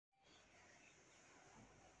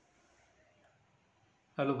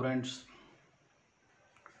Hello friends,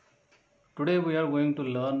 today we are going to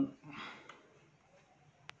learn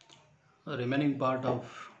the remaining part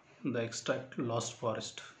of the extract Lost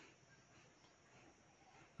Forest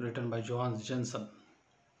written by Johannes Jensen.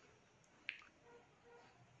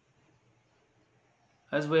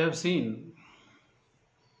 As we have seen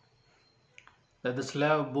that the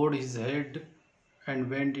slave bowed his head and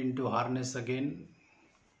went into harness again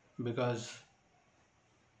because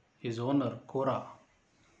his owner Cora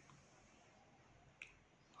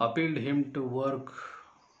appealed him to work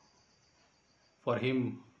for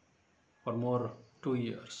him for more 2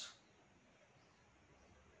 years.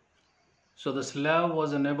 So the slave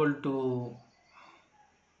was unable to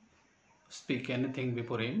speak anything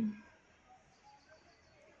before him.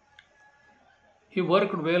 He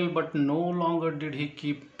worked well, but no longer did he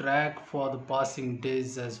keep track for the passing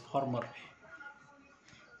days as formerly.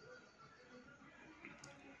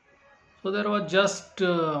 So there was just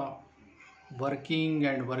working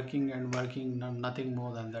and working and working, nothing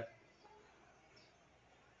more than that.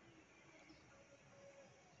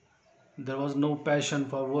 There was no passion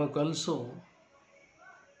for work also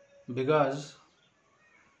because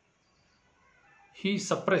he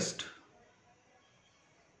suppressed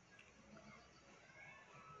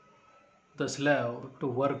the slave to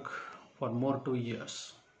work for more 2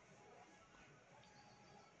 years.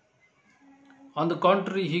 On the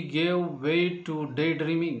contrary, he gave way to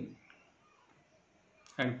daydreaming,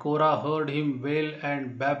 and Cora heard him wail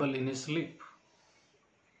and babble in his sleep.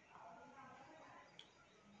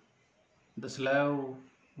 The slave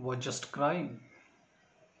was just crying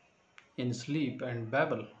in sleep and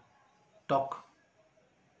babble, talk.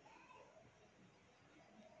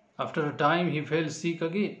 After a time, he fell sick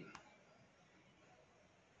again.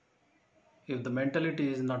 If the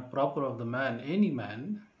mentality is not proper of the man, any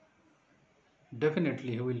man,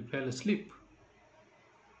 definitely he will fall asleep.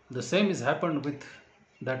 The same has happened with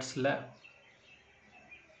that slave.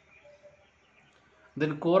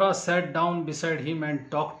 Then Cora sat down beside him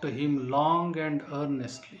and talked to him long and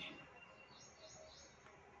earnestly.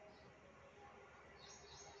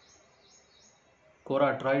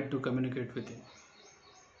 Cora tried to communicate with him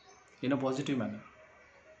in a positive manner.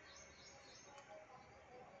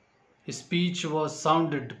 His speech was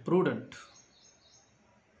sounded prudent,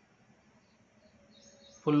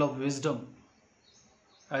 full of wisdom,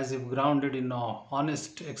 as if grounded in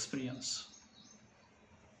honest experience.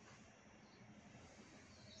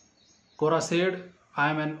 Cora said, I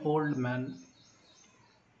am an old man.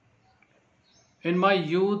 In my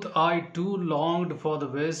youth, I too longed for the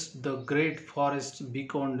west, the great forest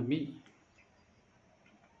beckoned me.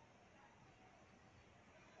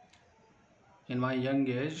 In my young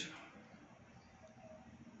age,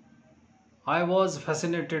 I was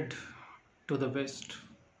fascinated to the west.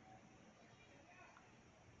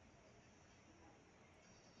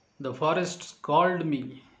 The forests called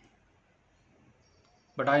me,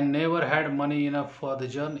 but I never had money enough for the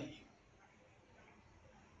journey.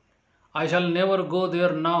 I shall never go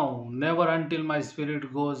there now, never until my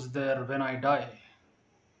spirit goes there when I die.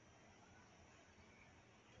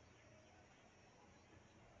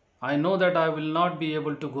 I know that I will not be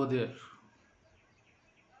able to go there.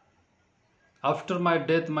 After my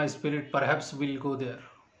death, my spirit perhaps will go there.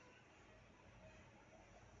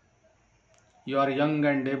 You are young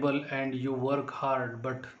and able and you work hard,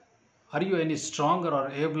 but are you any stronger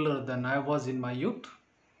or abler than I was in my youth?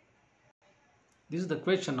 This is the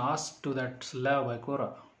question asked to that slave by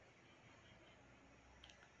Cora.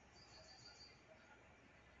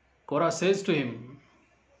 Cora says to him,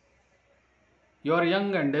 you are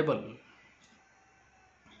young and able.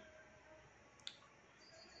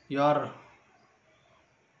 You are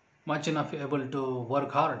much enough able to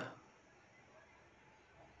work hard.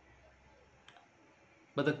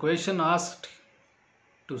 But the question asked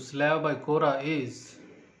to slave by Cora is,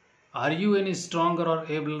 are you any stronger or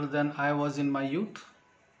abler than I was in my youth?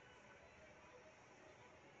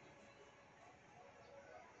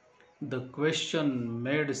 The question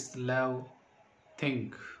made slave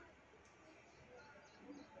think.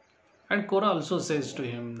 And Cora also says to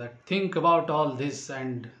him that think about all this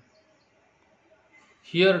and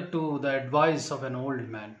hear to the advice of an old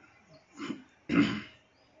man.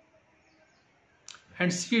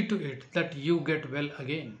 And see to it that you get well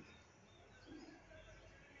again.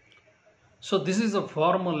 So this is a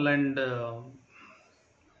formal and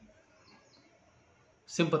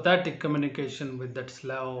sympathetic communication with that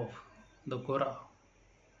slave of the Cora.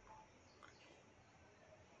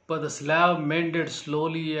 But the slave mended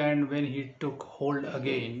slowly, and when he took hold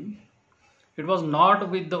again, it was not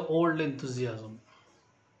with the old enthusiasm.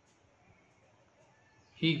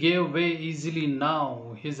 He gave way easily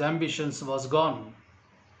now, his ambitions was gone,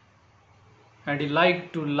 and he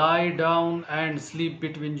liked to lie down and sleep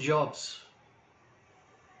between jobs.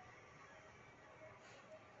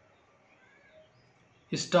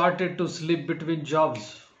 He started to sleep between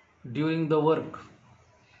jobs during the work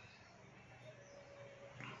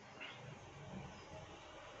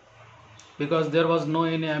because there was no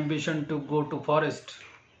any ambition to go to forest.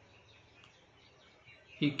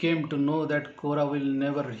 He came to know that Korah will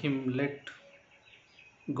never him let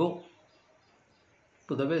go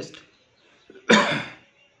to the west.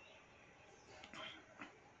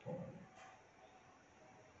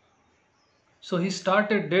 So he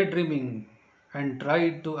started daydreaming and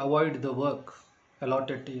tried to avoid the work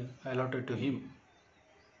allotted to him.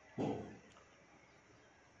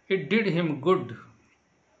 It did him good.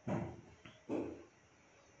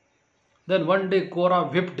 Then one day Korah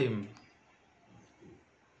whipped him.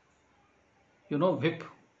 You know, whip.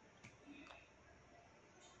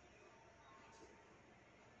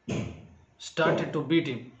 Started to beat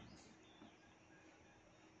him.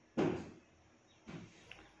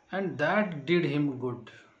 And that did him good.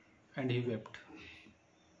 And he wept.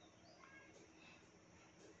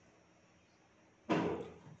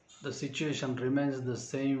 The situation remains the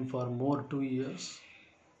same for more 2 years.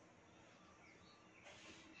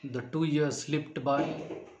 The 2 years slipped by.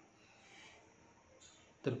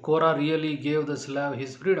 Then Korah really gave the slave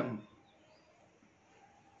his freedom.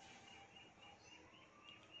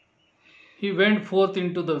 He went forth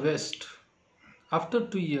into the west. After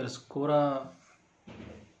 2 years, Korah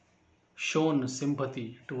shown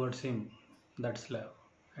sympathy towards him, that slave,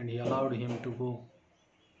 and he allowed him to go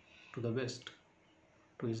to the west,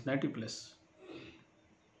 to his native place.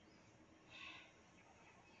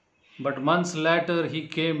 But months later, he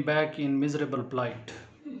came back in miserable plight.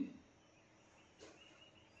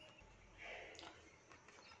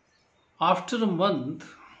 After a month,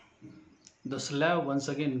 the slave once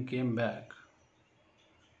again came back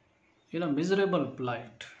in a miserable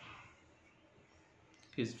plight.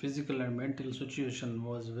 His physical and mental situation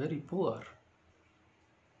was very poor,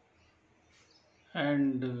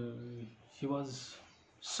 and he was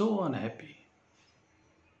so unhappy.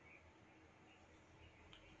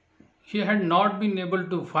 He had not been able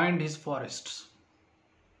to find his forests.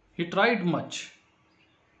 He tried much,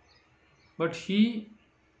 but he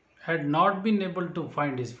had not been able to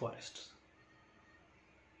find his forests.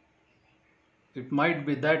 It might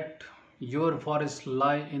be that your forests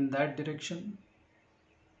lie in that direction.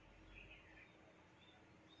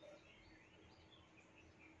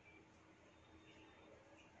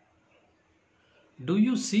 Do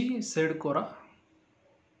you see, said Korah.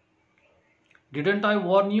 Didn't I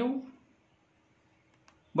warn you?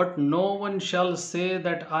 But no one shall say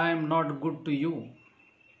that I am not good to you.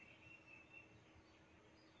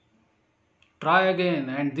 Try again,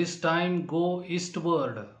 and this time go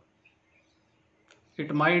eastward.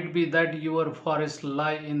 It might be that your forests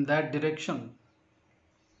lie in that direction,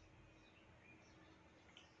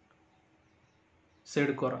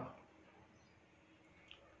 said Korah.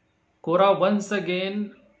 Korah once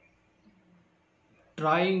again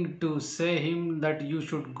trying to say him that you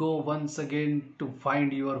should go once again to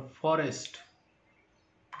find your forest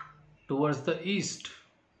towards the east,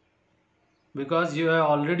 because you have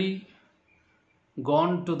already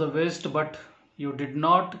gone to the west, but you did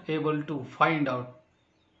not able to find out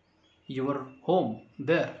your home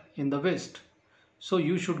there in the west. So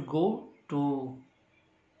you should go to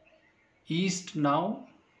east now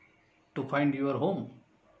to find your home.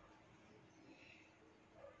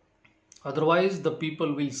 Otherwise, the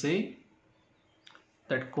people will say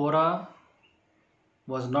that Korah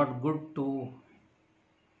was not good to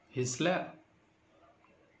his slave.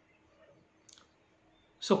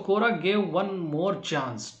 So Korah gave one more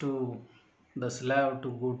chance to the slave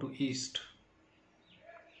to go to east.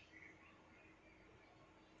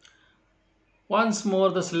 Once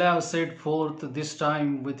more the slave set forth, this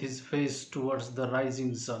time with his face towards the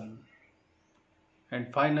rising sun.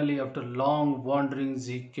 And finally, after long wanderings,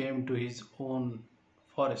 he came to his own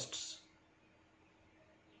forests.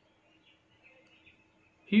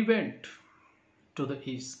 He went to the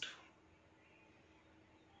east,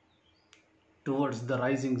 towards the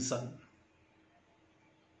rising sun.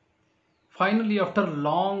 Finally, after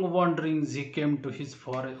long wanderings, he came to his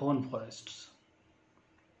own forests.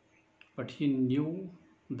 But he knew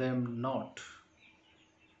them not,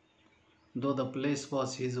 though the place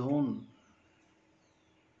was his own.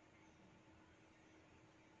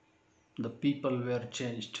 The people were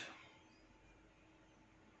changed,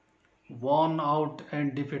 worn out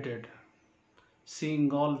and defeated.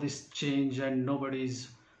 Seeing all this change and nobody's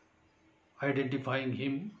identifying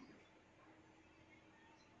him.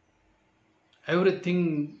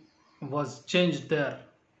 Everything was changed there.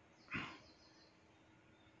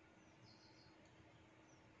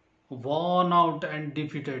 Worn out and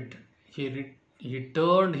defeated, he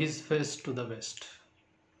turned his face to the west.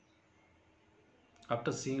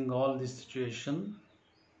 After seeing all this situation,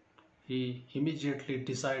 he immediately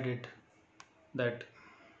decided that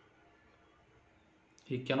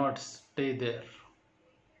he cannot stay there.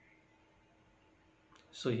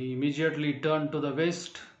 So he immediately turned to the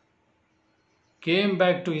west, came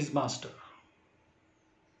back to his master,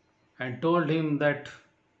 and told him that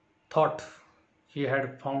thought he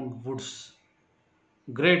had found woods,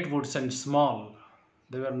 great woods and small,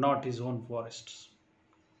 they were not his own forests.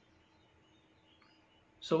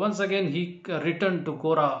 So once again he returned to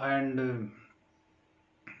Korah and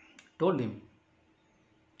told him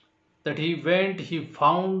that he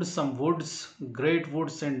found some woods, great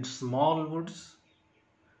woods and small woods,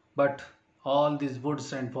 but all these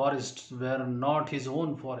woods and forests were not his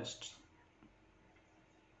own forests.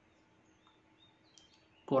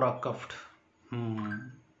 Korah coughed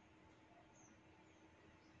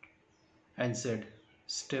and said,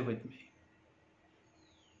 "Stay with me.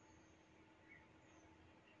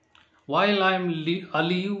 While I am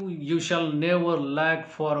alive, you shall never lack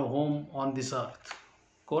for a home on this earth."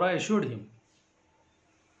 Korah assured him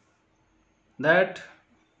that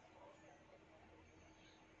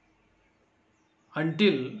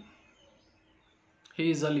until he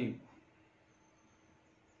is alive,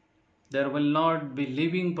 there will not be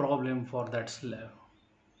living problem for that slave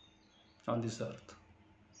on this earth.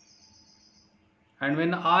 And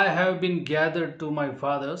when I have been gathered to my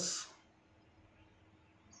fathers,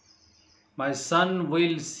 my son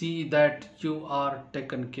will see that you are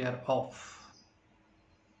taken care of.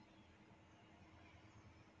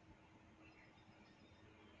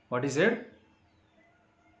 What he said?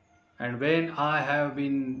 And when I have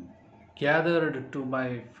been gathered to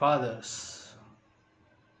my fathers,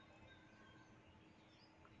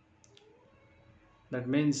 that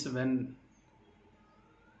means when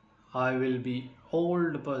I will be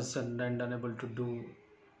old person and unable to do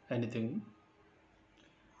anything,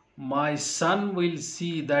 my son will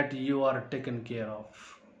see that you are taken care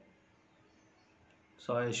of.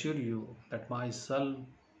 So I assure you that my son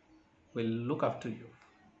will look after you.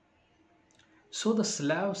 So the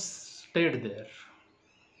slaves stayed there.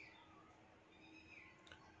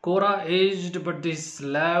 Korah aged, but this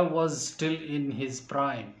slave was still in his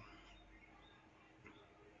prime.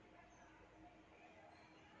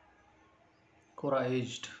 Korah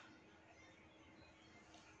aged,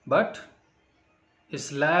 but his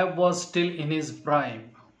slave was still in his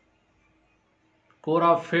prime.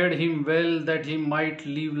 Korah fed him well that he might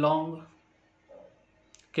live long,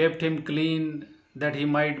 kept him clean that he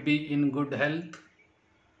might be in good health,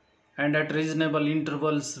 and at reasonable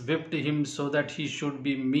intervals whipped him so that he should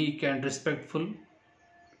be meek and respectful.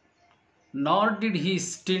 Nor did he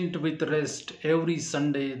stint with rest. Every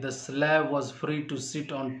Sunday the slave was free to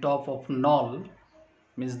sit on top of knoll,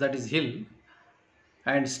 means that is hill,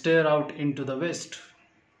 and stare out into the west.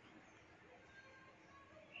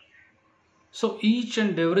 So each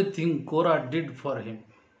and everything Korah did for him,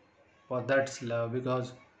 for that slave,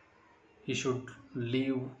 because he should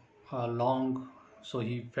live long, so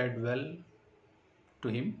he fed well to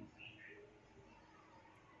him.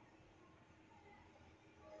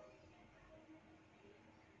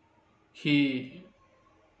 He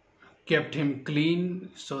kept him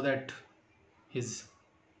clean so that his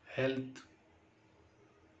health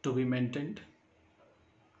to be maintained.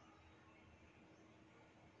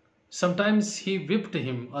 Sometimes he whipped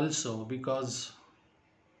him also because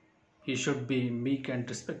he should be meek and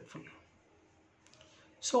respectful.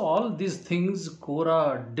 So all these things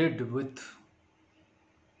Korah did with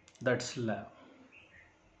that slave.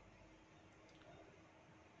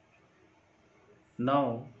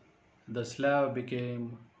 Now the slave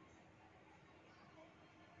became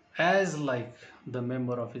as like the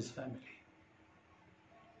member of his family.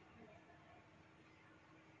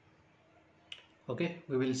 Okay,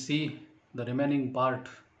 we will see the remaining part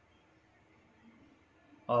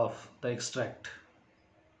of the extract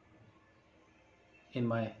in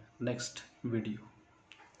my next video.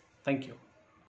 Thank you.